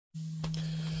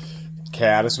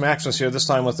Catus. Maximus here, this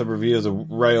time with a review of the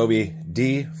Ryobi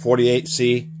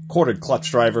D48C corded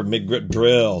clutch driver mid-grip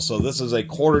drill. So this is a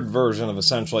corded version of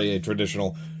essentially a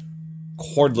traditional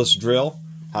cordless drill,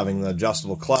 having the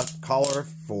adjustable clutch collar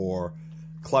for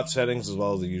clutch settings as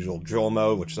well as the usual drill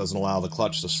mode, which doesn't allow the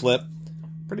clutch to slip.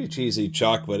 Pretty cheesy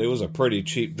chuck, but it was a pretty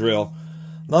cheap drill.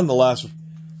 Nonetheless,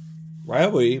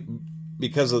 Ryobi,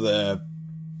 because of the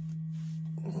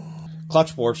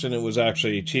clutch portion, it was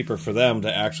actually cheaper for them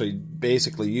to actually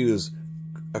basically use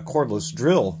a cordless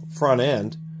drill front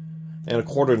end and a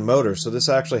corded motor. So this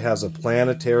actually has a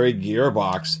planetary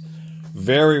gearbox,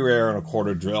 very rare in a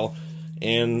corded drill,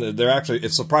 and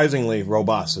it's surprisingly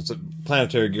robust.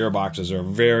 Planetary gearboxes are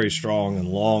very strong and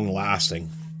long lasting.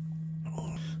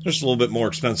 They're just a little bit more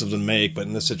expensive to make, but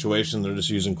in this situation they're just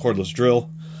using cordless drill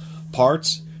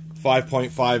parts.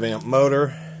 5.5 amp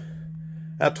motor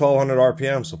at 1200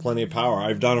 RPM, so plenty of power.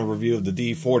 I've done a review of the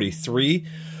D43,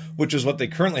 which is what they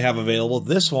currently have available.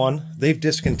 This one, they've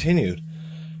discontinued.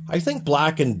 I think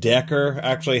Black & Decker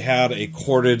actually had a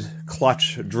corded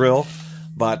clutch drill,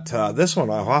 but this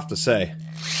one, I'll have to say,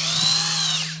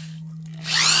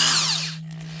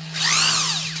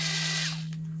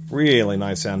 really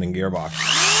nice sounding gearbox.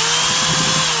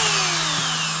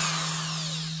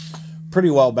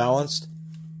 Pretty well balanced.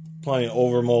 Plenty of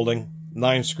overmolding,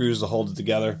 9 screws to hold it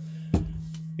together.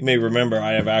 You may remember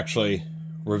I have actually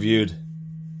reviewed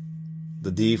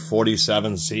the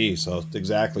D47C, so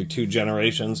exactly 2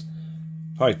 generations,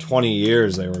 probably 20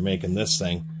 years they were making this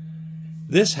thing.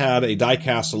 This had a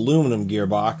die-cast aluminum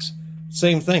gearbox,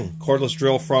 same thing, cordless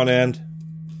drill front end,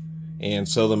 and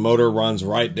so the motor runs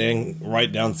right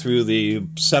down through the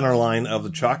center line of the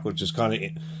chuck, which is kind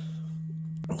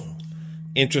of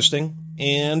interesting.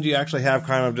 And you actually have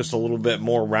kind of just a little bit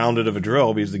more rounded of a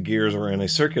drill because the gears are in a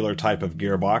circular type of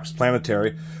gearbox,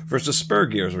 planetary, versus spur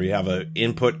gears where you have an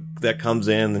input that comes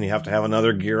in, then you have to have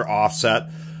another gear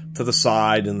offset to the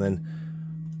side, and then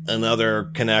another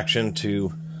connection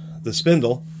to the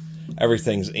spindle.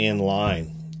 Everything's in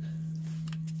line.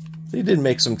 They did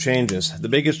make some changes. The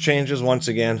biggest changes, once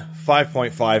again,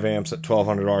 5.5 amps at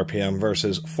 1200 RPM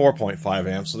versus 4.5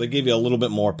 amps, so they give you a little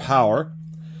bit more power.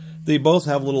 They both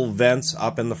have little vents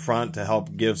up in the front to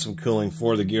help give some cooling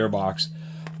for the gearbox.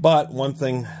 But one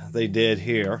thing they did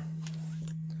here,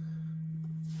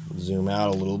 zoom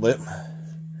out a little bit,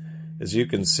 as you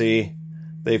can see,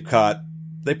 they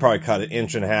probably cut 1.5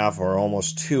 inches or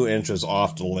almost 2 inches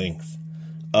off the length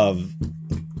of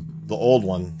the old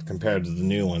one compared to the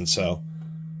new one. So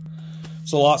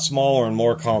it's a lot smaller and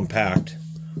more compact.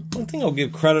 One thing I'll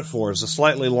give credit for is the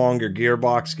slightly longer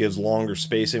gearbox gives longer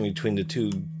spacing between the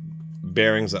two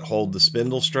bearings that hold the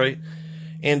spindle straight,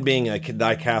 and being a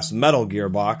die-cast metal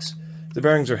gearbox, the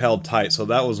bearings are held tight. So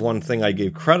that was one thing I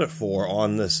gave credit for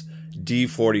on this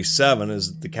D47,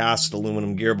 is the cast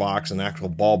aluminum gearbox and actual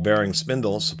ball bearing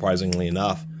spindle, surprisingly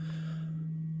enough.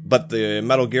 But the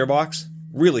metal gearbox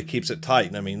really keeps it tight.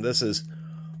 And I mean, this is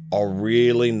a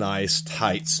really nice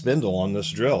tight spindle on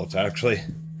this drill. It's actually,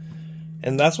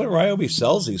 and that's what Ryobi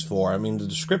sells these for. I mean, the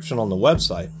description on the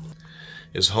website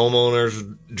is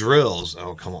homeowners drills.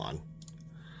 Oh, come on.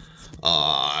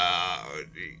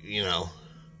 You know,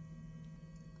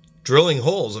 drilling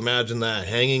holes. Imagine that.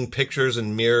 Hanging pictures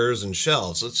and mirrors and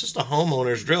shelves. It's just a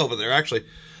homeowner's drill, but they're actually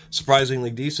surprisingly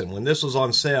decent. When this was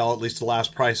on sale, at least the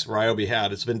last price Ryobi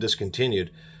had, it's been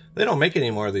discontinued. They don't make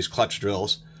any more of these clutch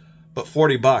drills, but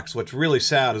 40 bucks. What's really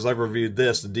sad is I've reviewed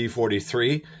this, the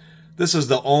D43. This is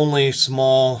the only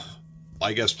small,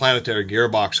 I guess, planetary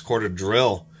gearbox corded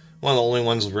drill. One of the only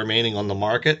ones remaining on the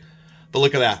market. But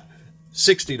look at that.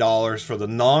 $60 for the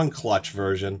non-clutch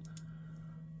version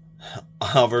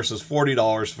versus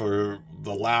 $40 for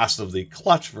the last of the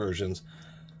clutch versions.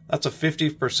 That's a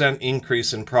 50%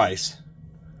 increase in price.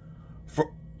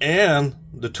 And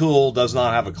the tool does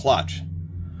not have a clutch.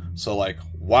 So, like,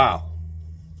 wow.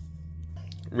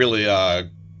 Really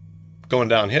going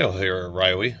downhill here at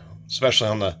Ryobi, especially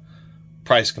on the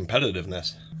price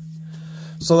competitiveness.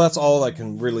 So that's all that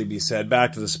can really be said.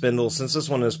 Back to the spindle. Since this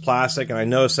one is plastic, and I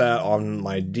noticed that on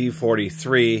my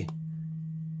D43, I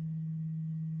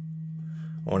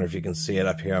wonder if you can see it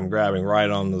up here. I'm grabbing right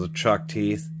onto the chuck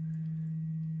teeth.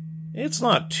 It's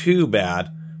not too bad,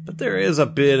 but there is a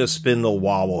bit of spindle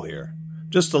wobble here.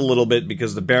 Just a little bit,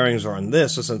 because the bearings are on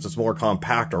this, so since it's more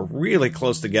compact, are really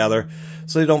close together,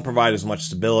 so they don't provide as much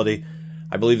stability.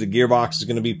 I believe the gearbox is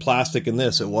going to be plastic in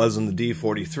this. It was in the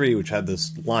D43, which had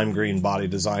this lime green body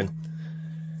design.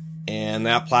 And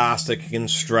that plastic can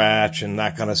stretch and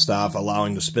that kind of stuff,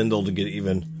 allowing the spindle to get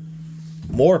even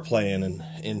more play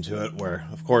into it, where,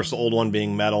 of course, the old one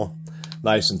being metal,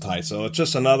 nice and tight. So it's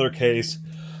just another case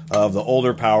of the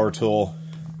older power tool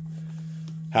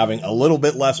having a little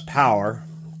bit less power,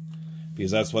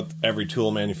 because that's what every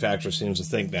tool manufacturer seems to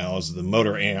think now, is the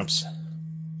motor amps,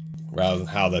 rather than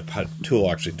how the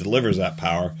tool actually delivers that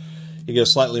power. You get a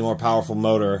slightly more powerful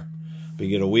motor, but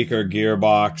you get a weaker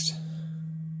gearbox.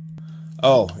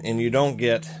 Oh, and you don't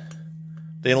get...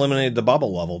 They eliminated the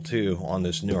bubble level, too, on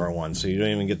this newer one, so you don't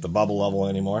even get the bubble level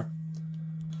anymore.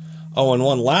 Oh, and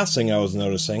one last thing I was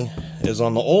noticing is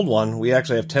on the old one, we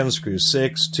actually have 10 screws.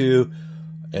 6, 2,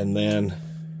 and then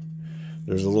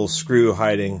there's a little screw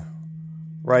hiding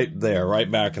right there,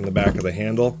 right back in the back of the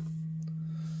handle.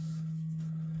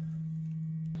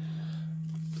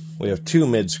 We have 2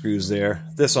 mid screws there.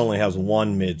 This only has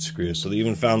 1 mid screw, so they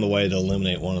even found a way to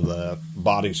eliminate one of the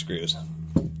body screws.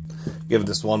 Give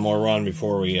this one more run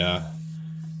before we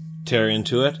tear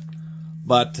into it.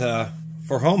 But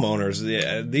for homeowners,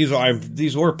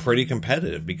 these were pretty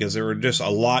competitive because they were just a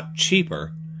lot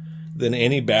cheaper than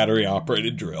any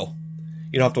battery-operated drill.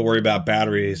 You don't have to worry about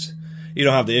batteries. You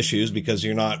don't have the issues because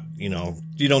you're not, you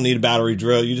don't need a battery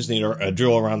drill. You just need a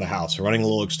drill around the house. Running a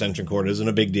little extension cord isn't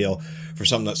a big deal for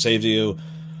something that saves you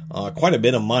quite a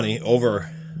bit of money over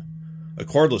a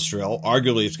cordless drill.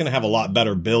 Arguably, it's going to have a lot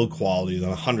better build quality than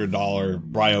a $100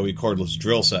 Ryobi cordless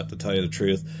drill set, to tell you the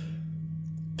truth.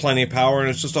 Plenty of power, and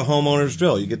it's just a homeowner's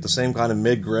drill. You get the same kind of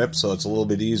mid-grip, so it's a little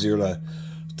bit easier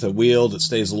to wield. It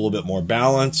stays a little bit more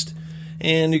balanced.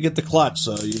 And you get the clutch,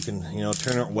 so you can,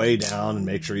 turn it way down and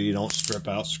make sure you don't strip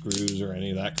out screws or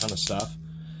any of that kind of stuff.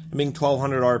 And being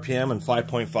 1200 RPM and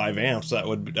 5.5 amps,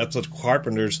 that's a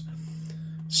carpenter's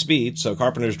speed. So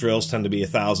carpenter's drills tend to be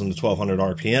 1000 to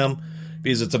 1200 RPM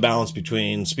because it's a balance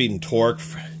between speed and torque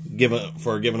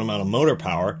for a given amount of motor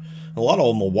power. And a lot of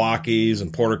old Milwaukee's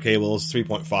and Porter cables,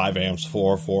 3.5 amps,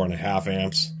 4.5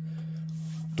 amps.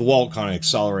 DeWalt kind of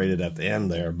accelerated at the end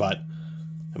there, but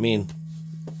I mean,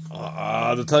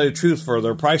 to tell you the truth, for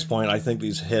their price point, I think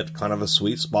these hit kind of a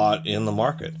sweet spot in the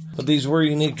market. But these were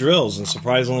unique drills, and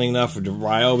surprisingly enough,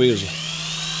 Ryobi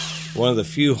is one of the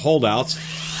few holdouts.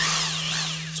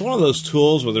 It's one of those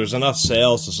tools where there's enough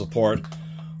sales to support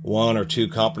 1 or 2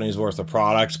 companies worth of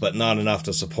products, but not enough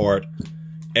to support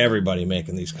everybody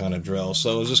making these kind of drills.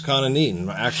 So it was just kind of neat. And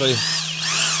actually,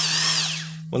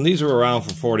 when these were around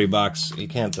for 40 bucks, you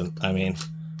can't,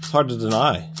 it's hard to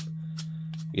deny.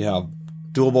 You have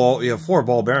dual ball, you have 4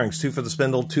 ball bearings, 2 for the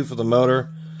spindle, 2 for the motor,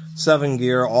 7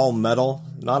 gear, all metal,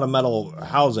 not a metal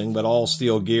housing, but all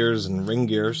steel gears and ring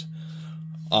gears,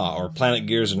 or planet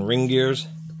gears and ring gears.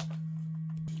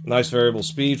 Nice variable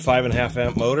speed, 5.5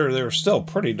 amp motor. They were still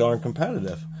pretty darn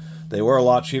competitive. They were a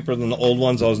lot cheaper than the old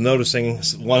ones. I was noticing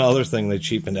one other thing they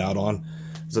cheapened out on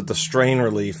is that the strain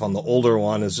relief on the older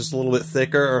one is just a little bit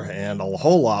thicker and a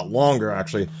whole lot longer,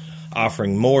 actually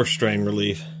offering more strain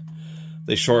relief.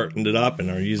 They shortened it up and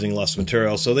are using less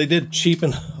material. So they did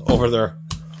cheapen over their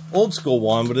old school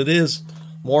one, but it is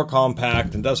more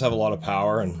compact and does have a lot of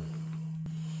power. And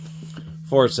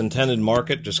for its intended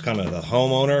market, just kind of the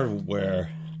homeowner,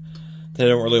 where they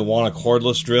don't really want a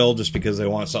cordless drill just because they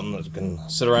want something that can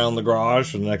sit around in the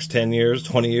garage for the next 10 years,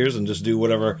 20 years, and just do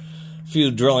whatever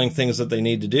few drilling things that they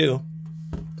need to do.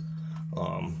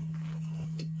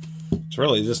 It's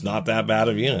really just not that bad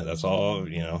of a unit. That's all,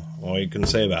 all you can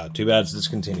say about it. Too bad it's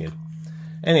discontinued.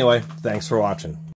 Anyway, thanks for watching.